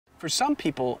For some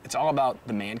people, it's all about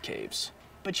the man caves.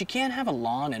 But you can't have a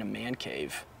lawn in a man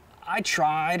cave. I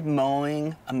tried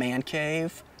mowing a man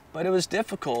cave, but it was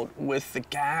difficult with the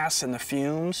gas and the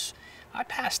fumes. I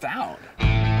passed out.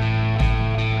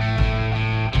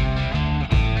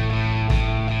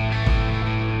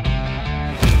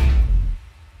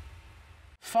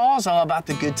 Fall's all about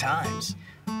the good times.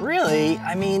 Really,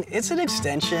 I mean, it's an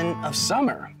extension of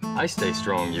summer. I stay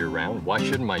strong year-round. Why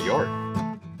shouldn't my yard?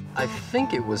 I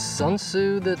think it was Sun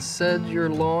Tzu that said your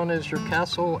lawn is your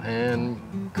castle, and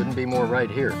couldn't be more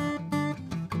right here.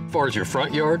 As far as your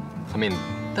front yard, I mean,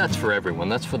 that's for everyone.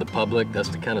 That's for the public. That's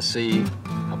to kind of see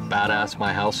how badass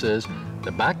my house is.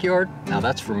 The backyard, now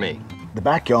that's for me. The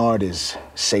backyard is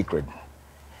sacred.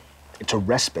 It's a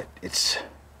respite. It's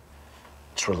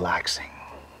relaxing.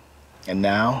 And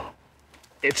now,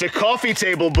 it's a coffee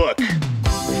table book.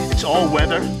 It's all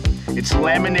weather. It's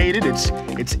laminated.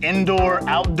 It's indoor,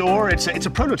 outdoor. It's a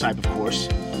prototype, of course.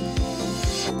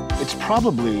 It's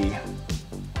probably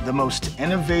the most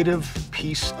innovative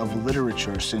piece of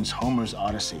literature since Homer's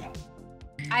Odyssey.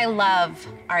 I love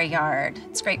our yard.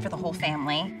 It's great for the whole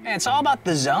family. And it's all about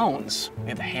the zones. We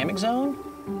have the hammock zone,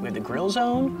 we have the grill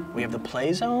zone, we have the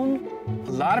play zone.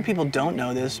 A lot of people don't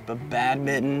know this, but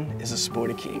badminton is a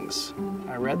sport of kings.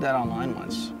 I read that online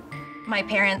once. My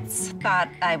parents thought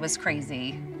I was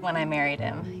crazy when I married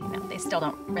him. You know, they still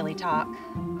don't really talk,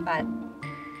 but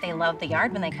they love the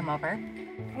yard when they come over.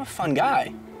 I'm a fun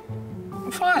guy.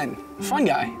 I'm fun. Fun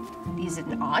guy. He's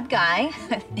an odd guy.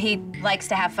 He likes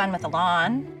to have fun with the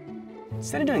lawn.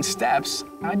 Instead of doing steps,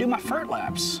 I do my furt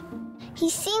laps. He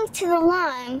sings to the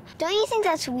lawn. Don't you think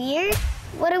that's weird?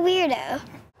 What a weirdo.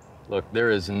 Look, there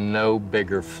is no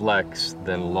bigger flex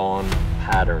than lawn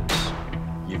patterns.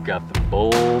 You've got the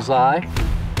bullseye,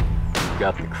 you've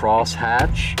got the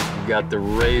crosshatch, you've got the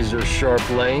razor sharp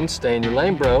lane. Stay in your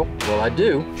lane, bro. Well, I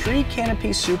do. Tree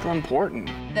canopy's super important.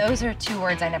 Those are two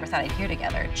words I never thought I'd hear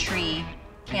together. Tree,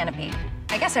 canopy.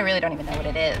 I guess I really don't even know what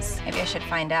it is. Maybe I should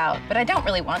find out, but I don't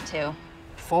really want to.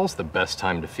 Fall's the best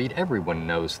time to feed. Everyone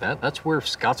knows that. That's where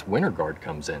Scott's Winter Guard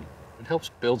comes in. It helps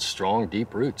build strong,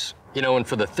 deep roots. You know, and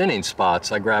for the thinning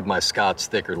spots, I grab my Scott's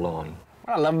Thicker Lawn.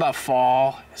 What I love about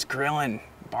fall is grilling,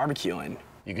 barbecuing.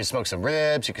 You can smoke some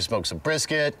ribs, you can smoke some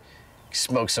brisket, you can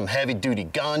smoke some heavy-duty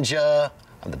ganja.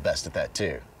 I'm the best at that,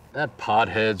 too. That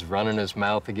pothead's running his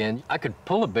mouth again. I could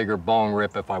pull a bigger bong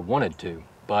rip if I wanted to,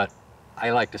 but I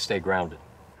like to stay grounded.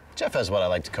 Jeff has what I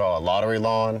like to call a lottery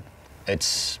lawn.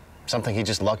 It's something he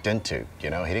just lucked into, you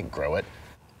know? He didn't grow it.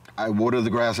 I water the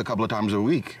grass a couple of times a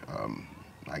week,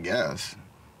 I guess.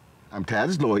 I'm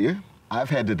Tad's lawyer. I've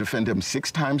had to defend him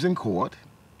 6 times in court.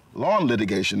 Lawn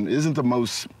litigation isn't the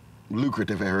most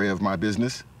lucrative area of my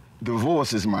business.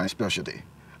 Divorce is my specialty.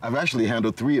 I've actually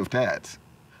handled 3 of Tad's.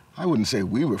 I wouldn't say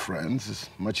we were friends as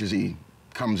much as he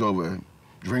comes over,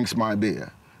 drinks my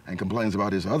beer, and complains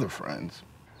about his other friends.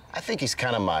 I think he's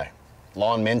kind of my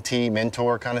lawn mentee,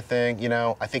 mentor kind of thing, you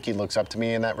know? I think he looks up to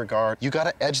me in that regard. You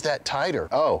gotta edge that tighter.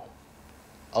 Oh,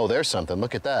 there's something,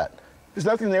 look at that. There's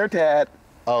nothing there, Tad.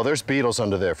 Oh, there's beetles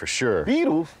under there for sure.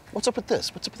 Beetles? What's up with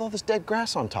this? What's up with all this dead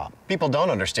grass on top? People don't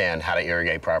understand how to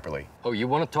irrigate properly. Oh, you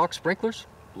want to talk sprinklers?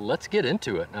 Let's get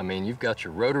into it. I mean, you've got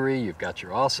your rotary, you've got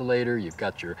your oscillator, you've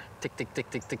got your tick, tick, tick,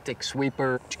 tick, tick, tick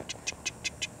sweeper.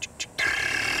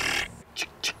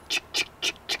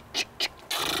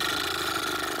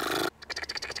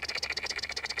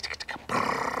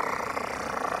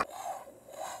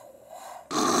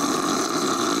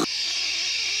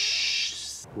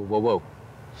 Whoa, whoa, whoa.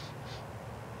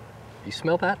 You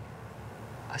smell that?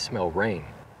 I smell rain.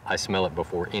 I smell it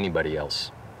before anybody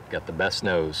else. Got the best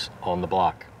nose on the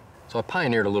block. So I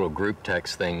pioneered a little group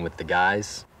text thing with the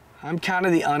guys. I'm kind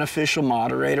of the unofficial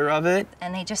moderator of it.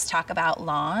 And they just talk about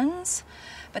lawns,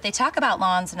 but they talk about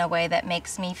lawns in a way that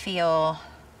makes me feel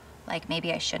like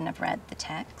maybe I shouldn't have read the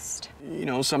text. You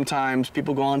know, sometimes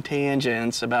people go on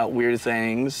tangents about weird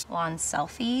things. Lawn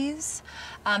selfies,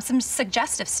 some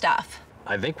suggestive stuff.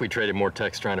 I think we traded more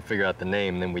text trying to figure out the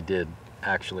name than we did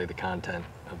actually the content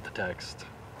of the text.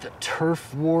 The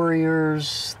Turf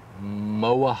Warriors,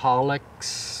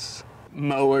 Mowaholics.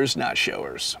 Mowers, not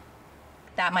showers.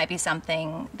 That might be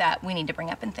something that we need to bring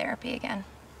up in therapy again.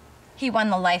 He won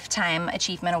the Lifetime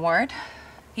Achievement Award.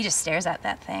 He just stares at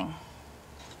that thing.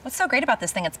 What's so great about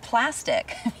this thing? It's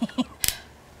plastic.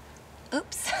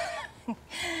 Oops.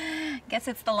 Guess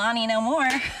it's the Lonnie no more.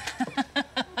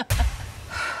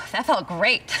 That felt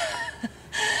great.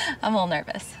 I'm a little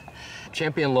nervous.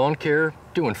 Champion Lawn Care,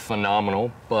 doing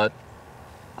phenomenal, but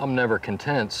I'm never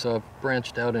content, so I've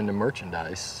branched out into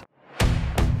merchandise.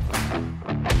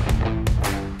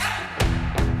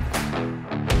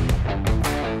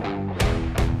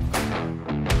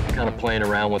 playing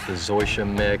around with the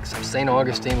zoysia mix. St.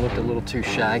 Augustine looked a little too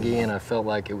shaggy, and I felt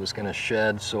like it was going to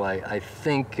shed, so I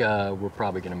think we're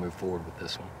probably going to move forward with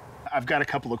this one. I've got a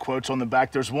couple of quotes on the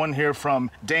back. There's one here from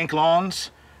Dank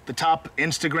Lawns, the top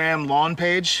Instagram lawn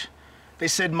page. They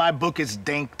said, my book is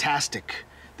danktastic.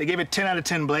 They gave it 10 out of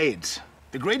 10 blades.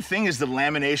 The great thing is the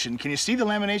lamination. Can you see the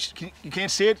lamination? You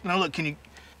can't see it? No, look, can you?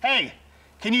 Hey,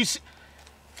 can you see?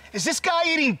 Is this guy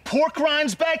eating pork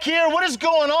rinds back here? What is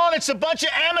going on? It's a bunch of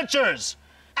amateurs.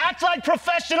 Act like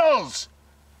professionals.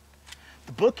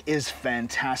 The book is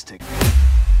fantastic.